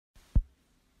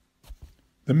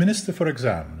The Minister for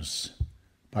Exams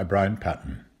by Brian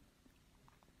Patten.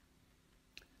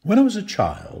 When I was a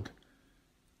child,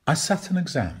 I sat an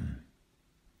exam.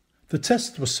 The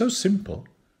test was so simple,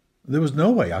 there was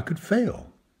no way I could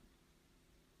fail.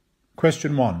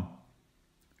 Question 1.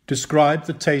 Describe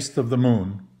the taste of the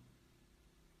moon.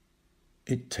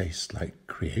 It tastes like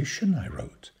creation, I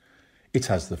wrote. It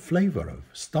has the flavour of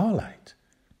starlight.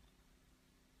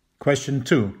 Question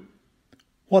 2.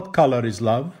 What colour is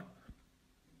love?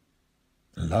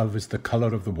 Love is the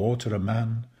colour of the water a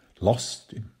man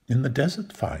lost in the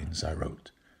desert finds, I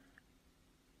wrote.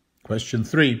 Question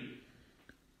 3.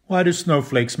 Why do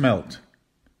snowflakes melt?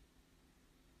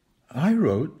 I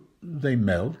wrote they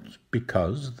melt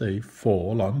because they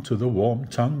fall onto the warm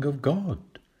tongue of God.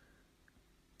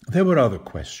 There were other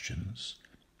questions.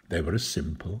 They were as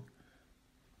simple.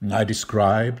 I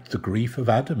described the grief of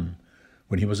Adam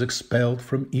when he was expelled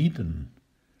from Eden.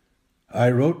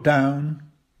 I wrote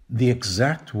down the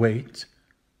exact weight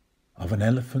of an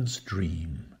elephant's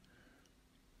dream.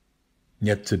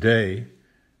 Yet today,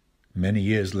 many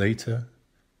years later,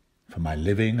 for my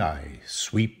living I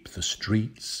sweep the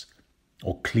streets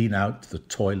or clean out the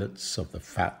toilets of the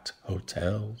fat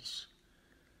hotels.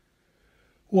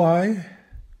 Why?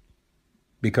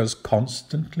 Because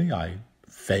constantly I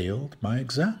failed my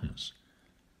exams.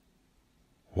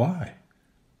 Why?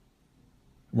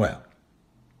 Well,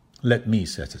 let me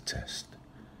set a test.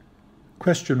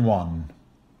 Question 1.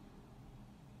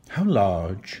 How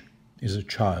large is a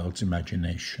child's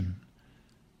imagination?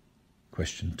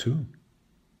 Question 2.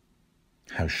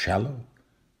 How shallow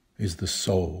is the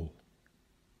soul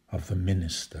of the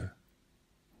Minister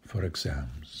for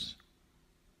Exams?